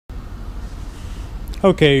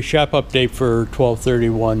Okay, shop update for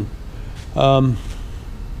 12/31. I'm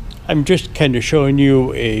just kind of showing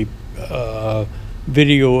you a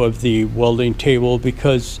video of the welding table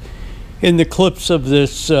because in the clips of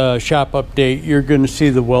this shop update, you're going to see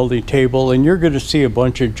the welding table and you're going to see a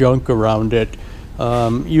bunch of junk around it.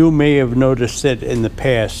 You may have noticed it in the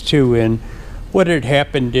past too, and what had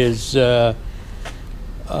happened is I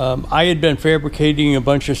had been fabricating a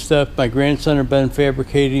bunch of stuff. My grandson had been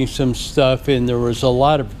fabricating some stuff, and there was a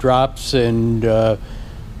lot of drops and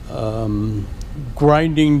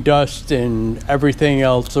grinding dust and everything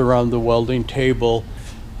else around the welding table.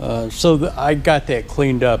 So I got that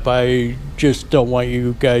cleaned up. I just don't want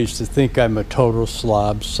you guys to think I'm a total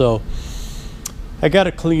slob. So I got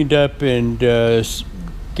it cleaned up and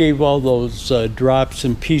gave all those drops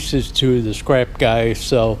and pieces to the scrap guy.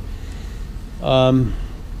 So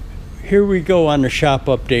here we go on the shop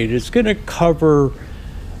update. It's going to cover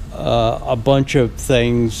a bunch of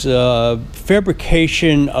things.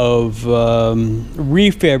 Fabrication of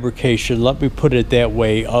refabrication, let me put it that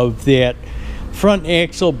way, of that front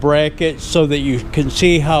axle bracket so that you can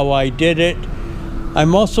see how I did it.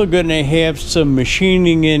 I'm also going to have some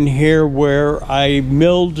machining in here where I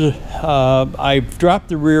milled, I've dropped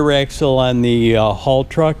the rear axle on the haul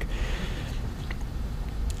truck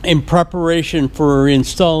in preparation for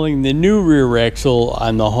installing the new rear axle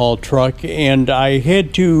on the haul truck, and I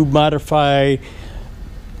had to modify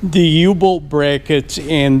the U-bolt brackets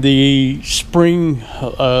and the spring,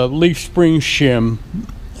 leaf spring shim.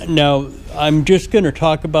 Now, I'm just going to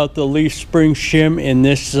talk about the leaf spring shim in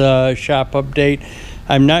this shop update.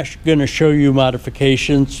 I'm not going to show you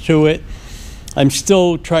modifications to it. I'm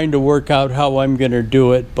still trying to work out how I'm going to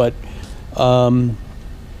do it, but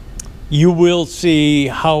you will see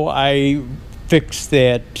how I fix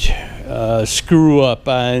that screw up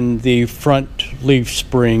on the front leaf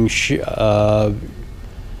spring shim.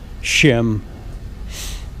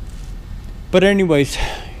 But anyways,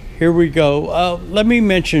 here we go. Let me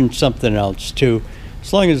mention something else too,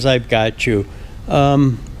 as long as I've got you.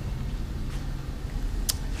 I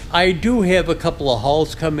do have a couple of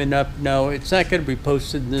hauls coming up now. It's not going to be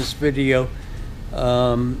posted in this video.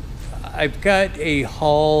 I've got a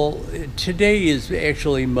haul. Today is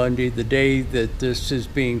actually Monday, the day that this is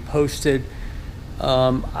being posted.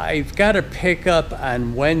 I've got a pickup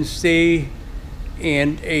on Wednesday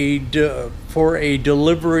and for a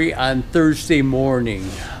delivery on Thursday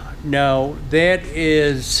morning. Now that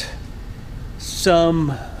is some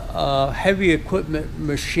heavy equipment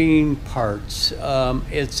machine parts.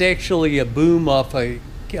 It's actually a boom off a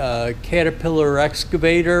Caterpillar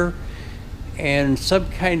excavator and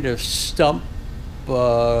some kind of stump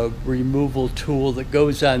removal tool that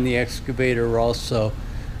goes on the excavator also.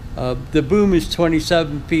 The boom is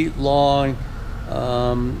 27 feet long,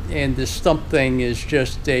 and the stump thing is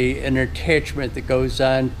just an attachment that goes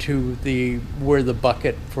on to where the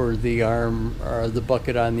bucket for the arm, or the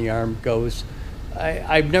bucket on the arm goes.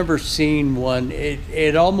 I've never seen one.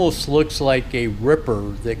 It almost looks like a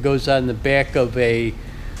ripper that goes on the back of a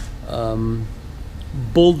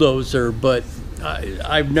bulldozer, but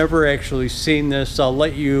I've never actually seen this.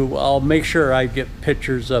 I'll make sure I get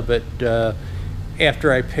pictures of it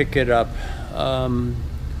after I pick it up.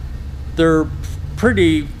 They're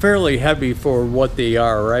fairly heavy for what they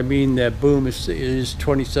are. I mean, that boom is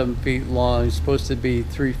 27 feet long. It's supposed to be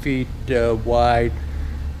 3 feet wide,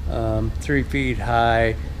 3 feet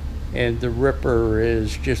high, and the ripper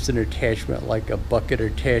is just an attachment, like a bucket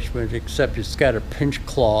attachment, except it's got a pinch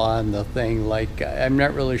claw on the thing. Like, I'm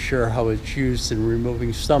not really sure how it's used in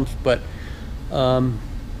removing stumps, but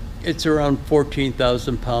it's around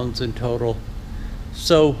 14,000 pounds in total.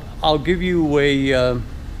 So I'll give you a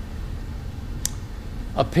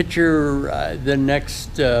picture the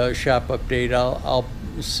next shop update. I'll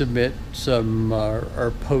submit some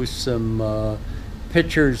or post some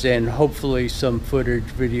pictures and hopefully some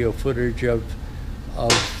video footage of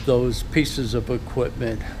those pieces of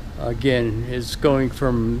equipment. Again, it's going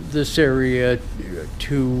from this area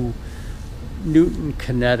to Newton,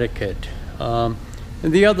 Connecticut. And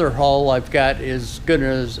the other haul I've got is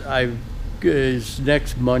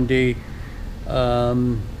next Monday.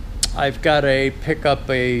 I've got to pick up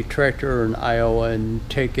a tractor in Iowa and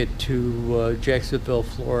take it to Jacksonville,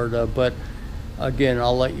 Florida. But again,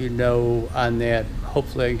 I'll let you know on that.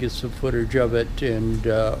 Hopefully I can get some footage of it and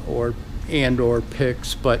or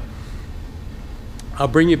pics, but I'll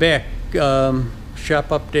bring you back. Shop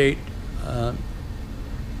update,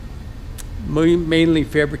 mainly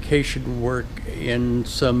fabrication work and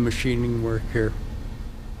some machining work here.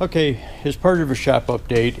 Okay, as part of a shop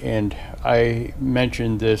update, and I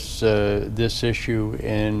mentioned this this issue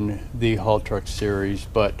in the haul truck series,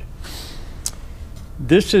 but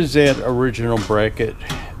this is that original bracket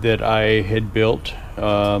that I had built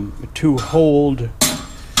to hold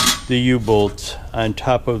the U-bolts on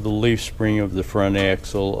top of the leaf spring of the front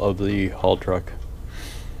axle of the haul truck.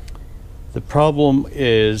 The problem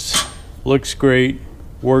is, looks great,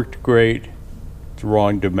 worked great, it's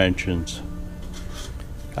wrong dimensions.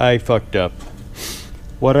 I fucked up.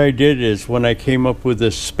 What I did is, when I came up with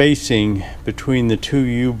the spacing between the two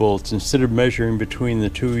U-bolts, instead of measuring between the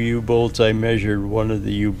two U-bolts, I measured one of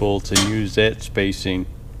the U-bolts and used that spacing.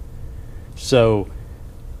 So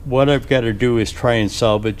what I've got to do is try and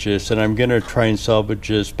salvage this, and I'm going to try and salvage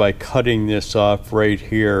this by cutting this off right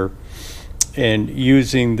here and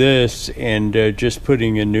using this and just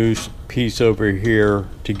putting a new piece over here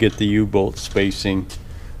to get the U-bolt spacing.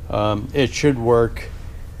 It should work.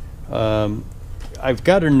 I've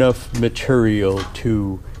got enough material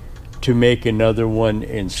to make another one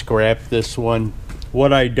and scrap this one.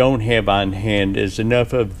 What I don't have on hand is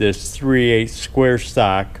enough of this 3/8 square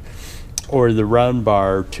stock or the round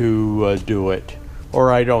bar to do it. Or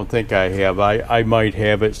I don't think I have. I might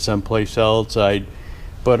have it someplace else.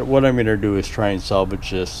 But what I'm going to do is try and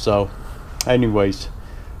salvage this. So anyways,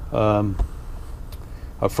 a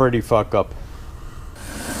Freddy fuck up.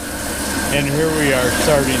 And here we are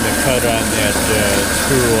starting to cut on that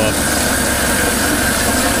screw up.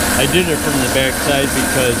 I did it from the back side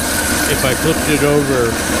because if I flipped it over,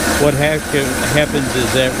 what happens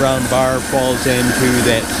is that round bar falls into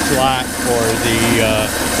that slot for the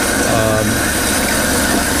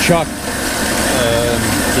chuck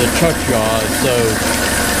jaw. So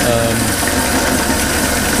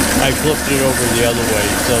I flipped it over the other way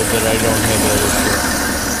so that I don't have that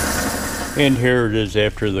issue. And here it is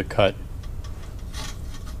after the cut.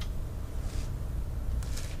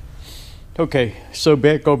 Okay, so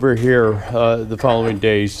back over here the following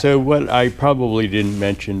days. So what I probably didn't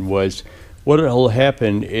mention was what will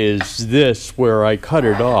happen is this, where I cut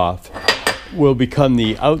it off, will become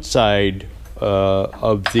the outside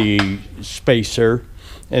of the spacer,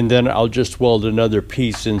 and then I'll just weld another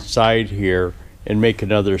piece inside here and make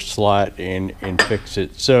another slot and fix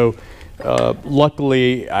it. So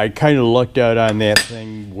luckily I kind of lucked out on that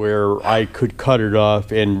thing where I could cut it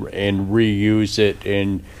off and reuse it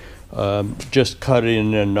and just cut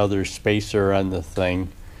in another spacer on the thing.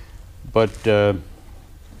 But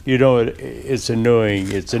you know, it's annoying.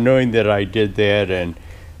 It's annoying that I did that, and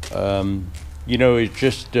you know, it's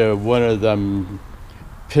just one of them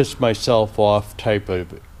piss myself off type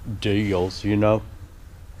of deals, you know.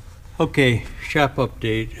 Okay, shop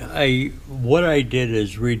update. What I did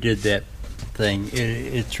is redid that thing.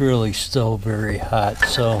 It's really still very hot,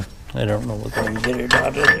 so I don't know whether I can get it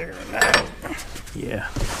out of there or not. Yeah.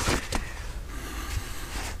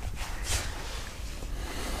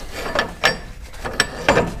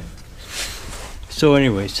 So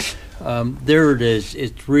anyways, there it is.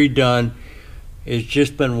 It's redone. It's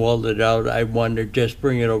just been welded out. I wanted to just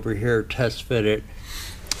bring it over here, test fit it,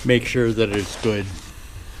 make sure that it's good.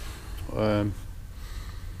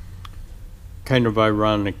 Kind of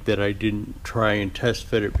ironic that I didn't try and test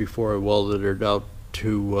fit it before I welded it out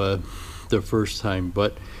to the first time.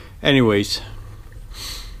 But anyways,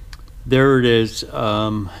 there it is.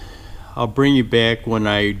 I'll bring you back when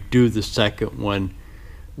I do the second one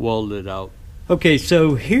welded out. Okay,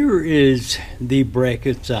 so here is the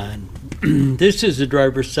brackets on. This is the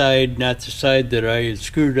driver's side, not the side that I had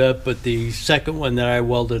screwed up, but the second one that I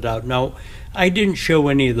welded out. Now, I didn't show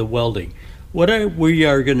any of the welding. What we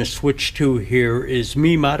are going to switch to here is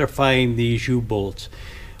me modifying these U-bolts.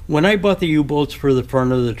 When I bought the U-bolts for the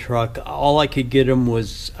front of the truck, all I could get them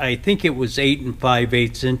was, I think it was 8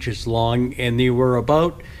 5/8 inches long, and they were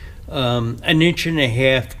about an inch and a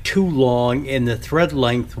half too long, and the thread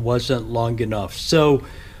length wasn't long enough. So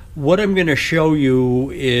what I'm going to show you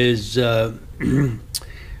is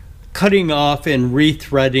cutting off and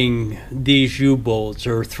rethreading these U-bolts,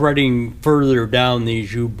 or threading further down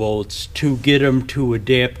these U-bolts to get them to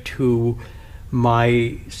adapt to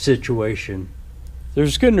my situation.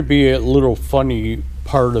 There's going to be a little funny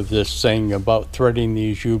part of this thing about threading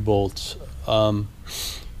these U-bolts.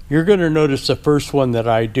 You're going to notice the first one that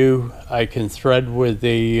I do, I can thread with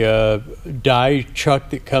the die chuck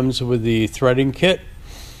that comes with the threading kit.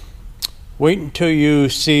 Wait until you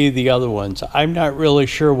see the other ones. I'm not really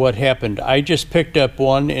sure what happened. I just picked up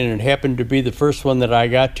one, and it happened to be the first one that I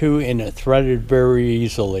got to, and it threaded very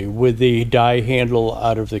easily with the die handle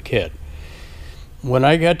out of the kit. When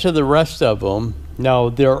I got to the rest of them, now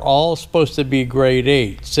they're all supposed to be grade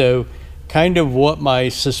 8, so kind of what my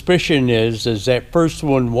suspicion is that first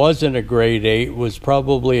one wasn't a grade 8, was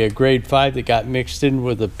probably a grade 5 that got mixed in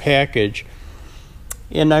with a package.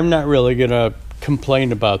 And I'm not really going to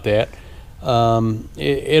complain about that.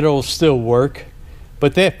 It'll still work.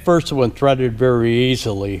 But that first one threaded very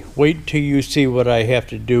easily. Wait till you see what I have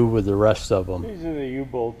to do with the rest of them. These are the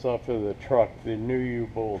U-bolts off of the truck, the new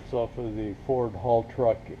U-bolts off of the Ford haul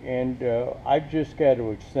truck. And I've just got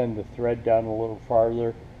to extend the thread down a little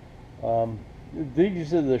farther.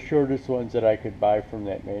 These are the shortest ones that I could buy from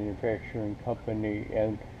that manufacturing company.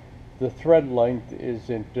 And the thread length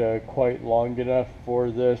isn't quite long enough for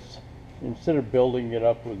this. Instead of building it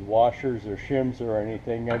up with washers or shims or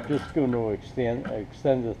anything, I'm just going to extend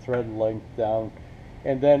the thread length down,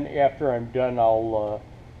 and then after I'm done,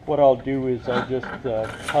 what I'll do is I'll just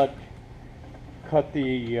cut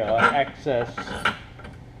the excess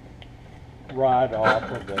rod off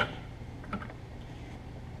of it.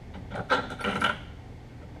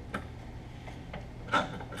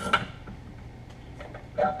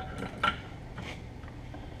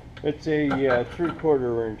 It's a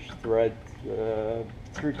 3/4 inch thread,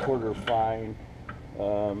 3/4 fine,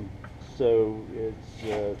 so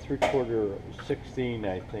it's 3/4 16,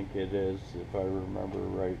 I think it is, if I remember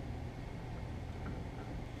right.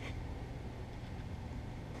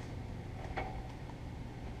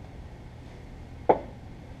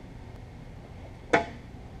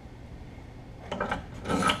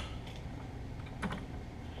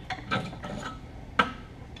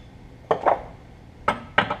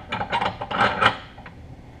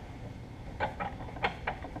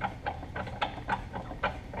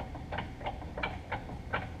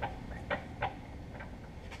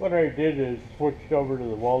 What I did is switched over to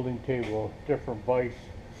the welding table, different vise.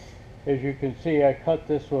 As you can see, I cut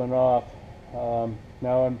this one off.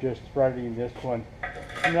 Now I'm just threading this one.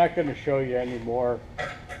 I'm not going to show you anymore.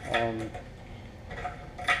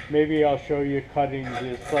 Maybe I'll show you cutting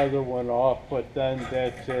this other one off, but then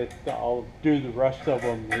that's it. I'll do the rest of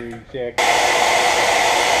them the exact.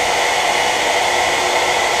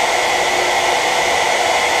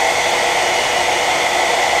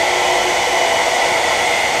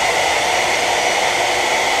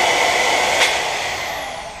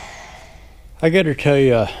 I got to tell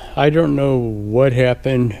you, I don't know what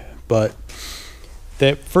happened, but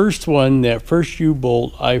that first one, that first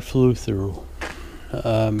U-bolt, I flew through.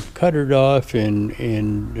 Cut it off and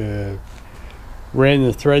ran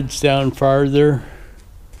the threads down farther.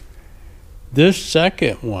 This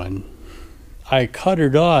second one, I cut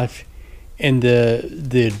it off, and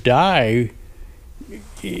the die,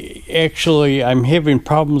 actually, I'm having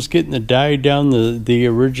problems getting the die down the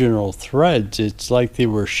original threads. It's like they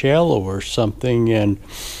were shallow or something. And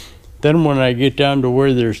then when I get down to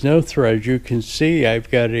where there's no threads, you can see I've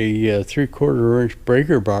got a 3/4 inch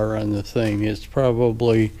breaker bar on the thing. It's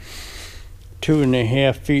probably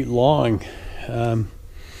 2.5 feet long. And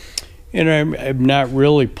I'm not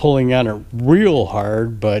really pulling on it real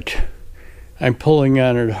hard, but I'm pulling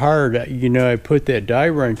on it hard. You know, I put that die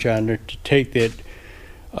wrench on it to take that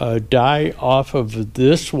die off of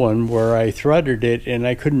this one where I threaded it, and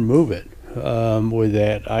I couldn't move it with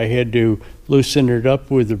that. I had to loosen it up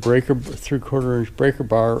with the 3/4 inch breaker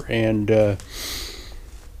bar and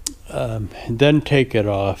then take it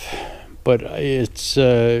off. But it's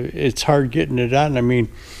hard getting it on. I mean,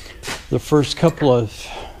 the first couple of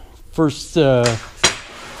threads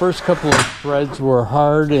were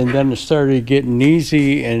hard, and then it started getting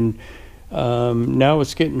easy, and now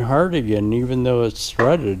it's getting hard again, even though it's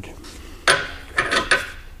threaded.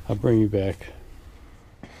 I'll bring you back.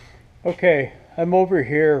 Okay, I'm over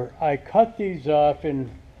here. I cut these off, and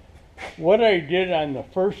what I did on the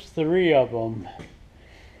first 3 of them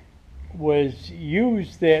was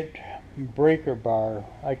use that breaker bar.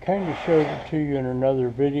 I kind of showed it to you in another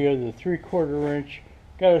video, the 3/4 inch.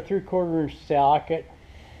 Got a 3/4 inch socket,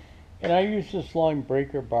 and I used this long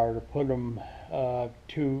breaker bar to put them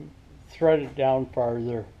to thread it down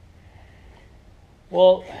farther.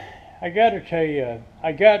 Well, I got to tell you,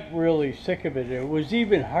 I got really sick of it. It was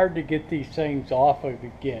even hard to get these things off of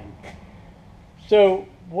again. So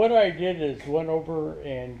what I did is went over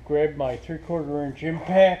and grabbed my 3/4 inch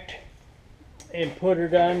impact and put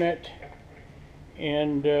it on it,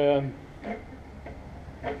 and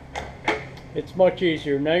it's much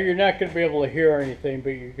easier. Now you're not going to be able to hear anything, but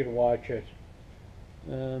you can watch it.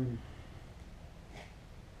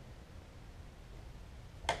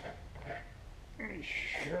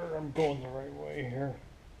 Sure, I'm going the right way here.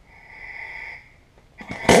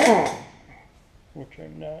 Which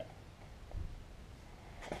I'm not.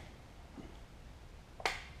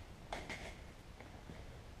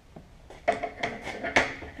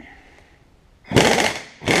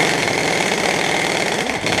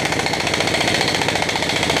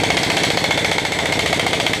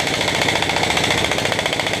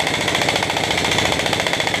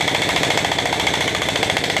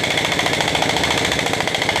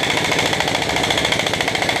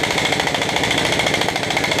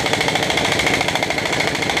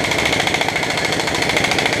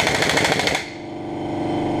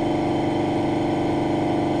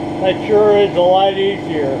 That sure is a lot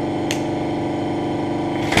easier.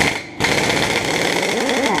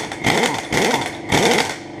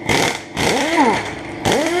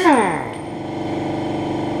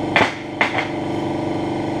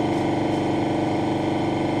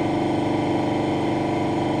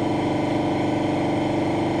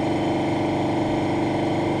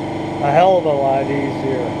 A hell of a lot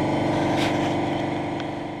easier.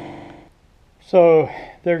 So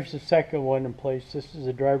there's the second one in place. This is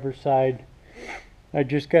the driver's side. I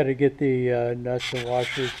just got to get the nuts and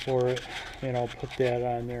washers for it, and I'll put that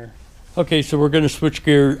on there. Okay, so we're going to switch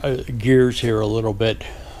gears here a little bit.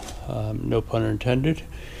 No pun intended.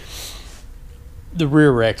 The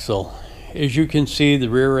rear axle. As you can see, the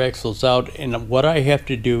rear axle's out, and what I have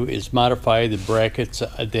to do is modify the brackets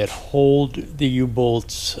that hold the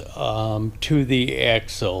U-bolts to the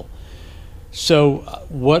axle. So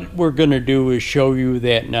what we're going to do is show you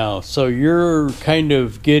that now. So you're kind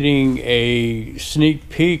of getting a sneak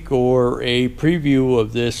peek or a preview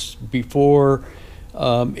of this before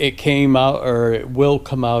it came out, or it will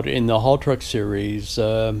come out in the Haul Truck series.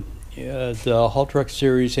 The Haul Truck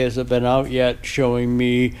series hasn't been out yet, showing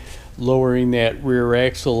me lowering that rear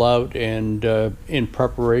axle out and in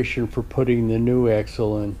preparation for putting the new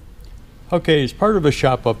axle in. Okay, as part of a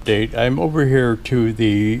shop update, I'm over here to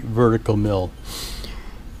the vertical mill.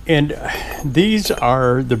 And these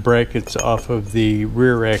are the brackets off of the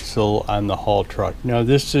rear axle on the haul truck. Now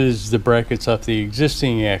this is the brackets off the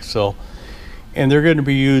existing axle, and they're going to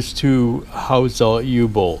be used to house the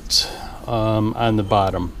U-bolts on the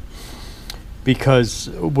bottom. Because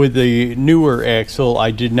with the newer axle,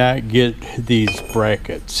 I did not get these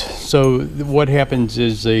brackets. So what happens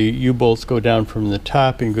is the U-bolts go down from the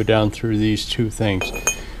top and go down through these two things.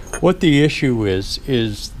 What the issue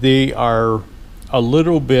is they are a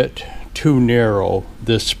little bit too narrow,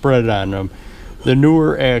 the spread on them. The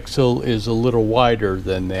newer axle is a little wider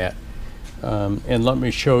than that. And let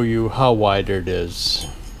me show you how wide it is.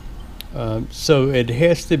 So it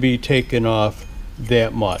has to be taken off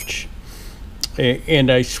that much. And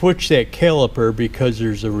I switched that caliper because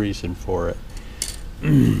there's a reason for it.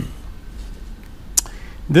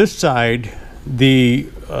 This side, the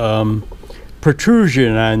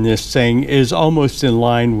protrusion on this thing is almost in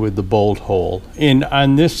line with the bolt hole. And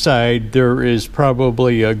on this side, there is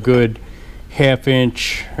probably a good ½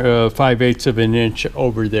 inch, 5/8 of an inch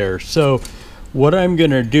over there. So what I'm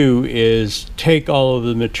going to do is take all of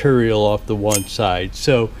the material off the one side.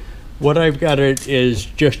 So what I've got it is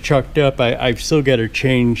just chucked up. I've still got to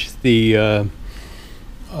change the,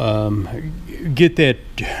 get that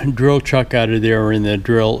drill chuck out of there in the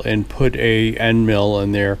drill and put a end mill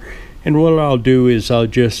in there. And what I'll do is I'll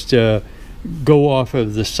just go off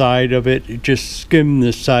of the side of it, just skim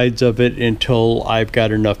the sides of it until I've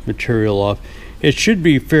got enough material off. It should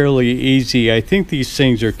be fairly easy. I think these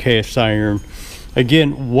things are cast iron.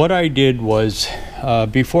 Again, what I did was,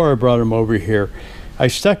 before I brought them over here, I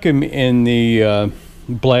stuck them in the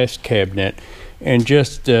blast cabinet and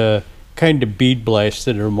just kind of bead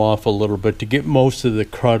blasted them off a little bit to get most of the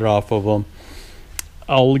crud off of them.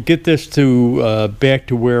 I'll get this to back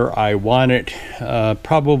to where I want it,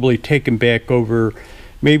 probably take them back over,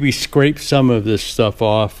 maybe scrape some of this stuff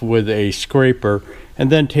off with a scraper,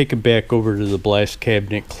 and then take them back over to the blast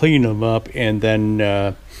cabinet, clean them up, and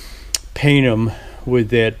then paint them with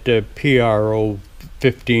that PRO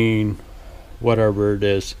 15, whatever it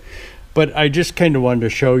is. But I just kind of wanted to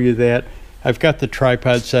show you that. I've got the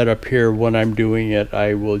tripod set up here. When I'm doing it,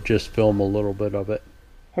 I will just film a little bit of it.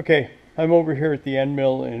 Okay, I'm over here at the end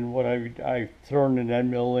mill, and what I've thrown an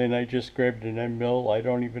end mill in. I just grabbed an end mill. I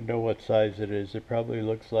don't even know what size it is. It probably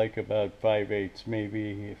looks like about 5/8,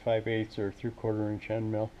 maybe 5/8 or 3/4 inch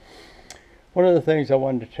end mill. One of the things I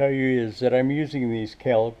wanted to tell you is that I'm using these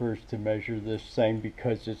calipers to measure this thing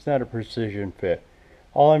because it's not a precision fit.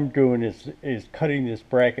 All I'm doing is cutting this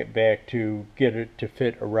bracket back to get it to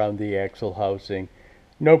fit around the axle housing.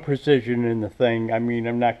 No precision in the thing. I mean,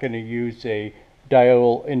 I'm not going to use a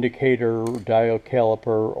dial indicator, dial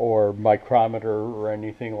caliper, or micrometer or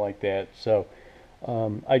anything like that. So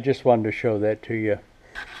I just wanted to show that to you.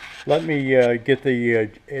 Let me get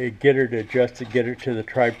it adjusted, get it to the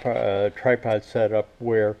tripod setup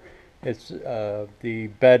where it's the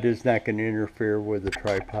bed is not going to interfere with the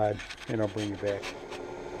tripod, and I'll bring you back.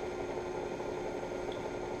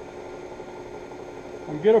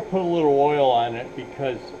 I'm going to put a little oil on it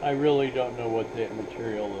because I really don't know what that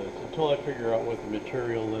material is. Until I figure out what the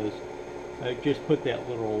material is, I just put that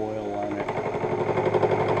little oil on it.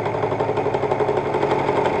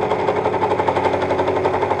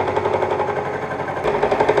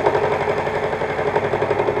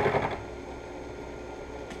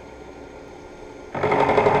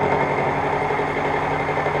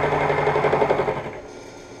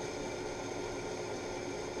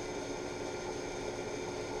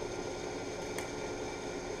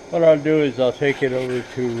 What I'll do is I'll take it over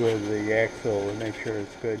to the axle and make sure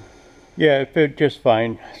it's good. Yeah, it fit just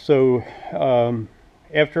fine. So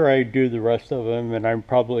after I do the rest of them, and I'm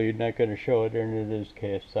probably not going to show it, and it is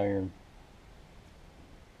cast iron.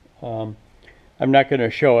 I'm not going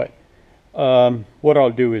to show it. What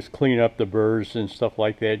I'll do is clean up the burrs and stuff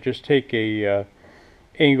like that. Just take a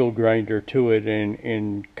angle grinder to it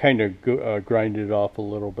and kind of grind it off a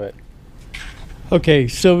little bit. Okay,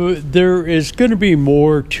 so there is going to be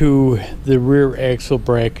more to the rear axle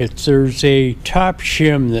brackets. There's a top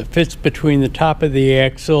shim that fits between the top of the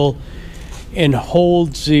axle and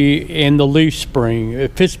holds the leaf spring.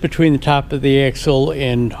 It fits between the top of the axle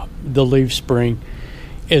and the leaf spring.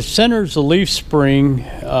 It centers the leaf spring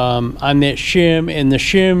on that shim, and the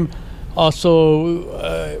shim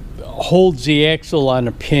also holds the axle on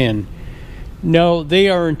a pin. No, they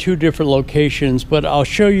are in two different locations, but I'll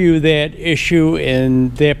show you that issue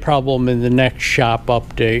and that problem in the next shop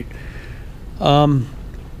update. You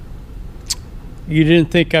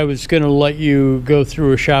didn't think I was going to let you go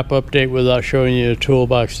through a shop update without showing you the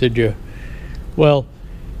toolbox, did you? Well,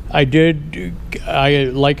 I did.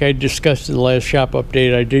 Like I discussed in the last shop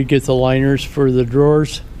update, I did get the liners for the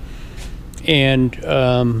drawers, and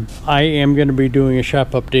I am going to be doing a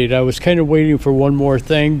shop update. I was kind of waiting for one more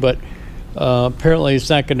thing, but apparently it's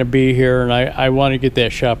not going to be here, and I want to get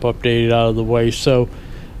that shop updated out of the way. So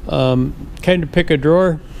kind of pick a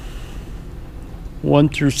drawer, 1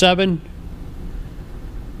 through 7.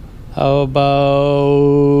 How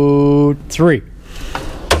about 3?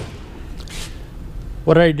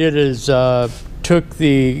 What I did is took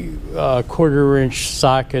the 1/4-inch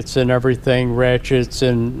sockets and everything, ratchets,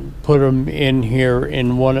 and put them in here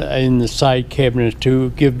in the side cabinet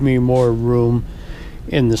to give me more room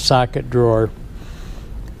in the socket drawer,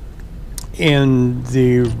 in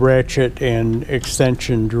the ratchet and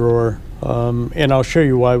extension drawer, and I'll show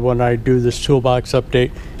you why when I do this toolbox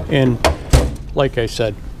update. And like I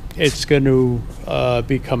said, it's going to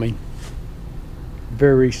be coming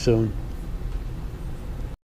very soon.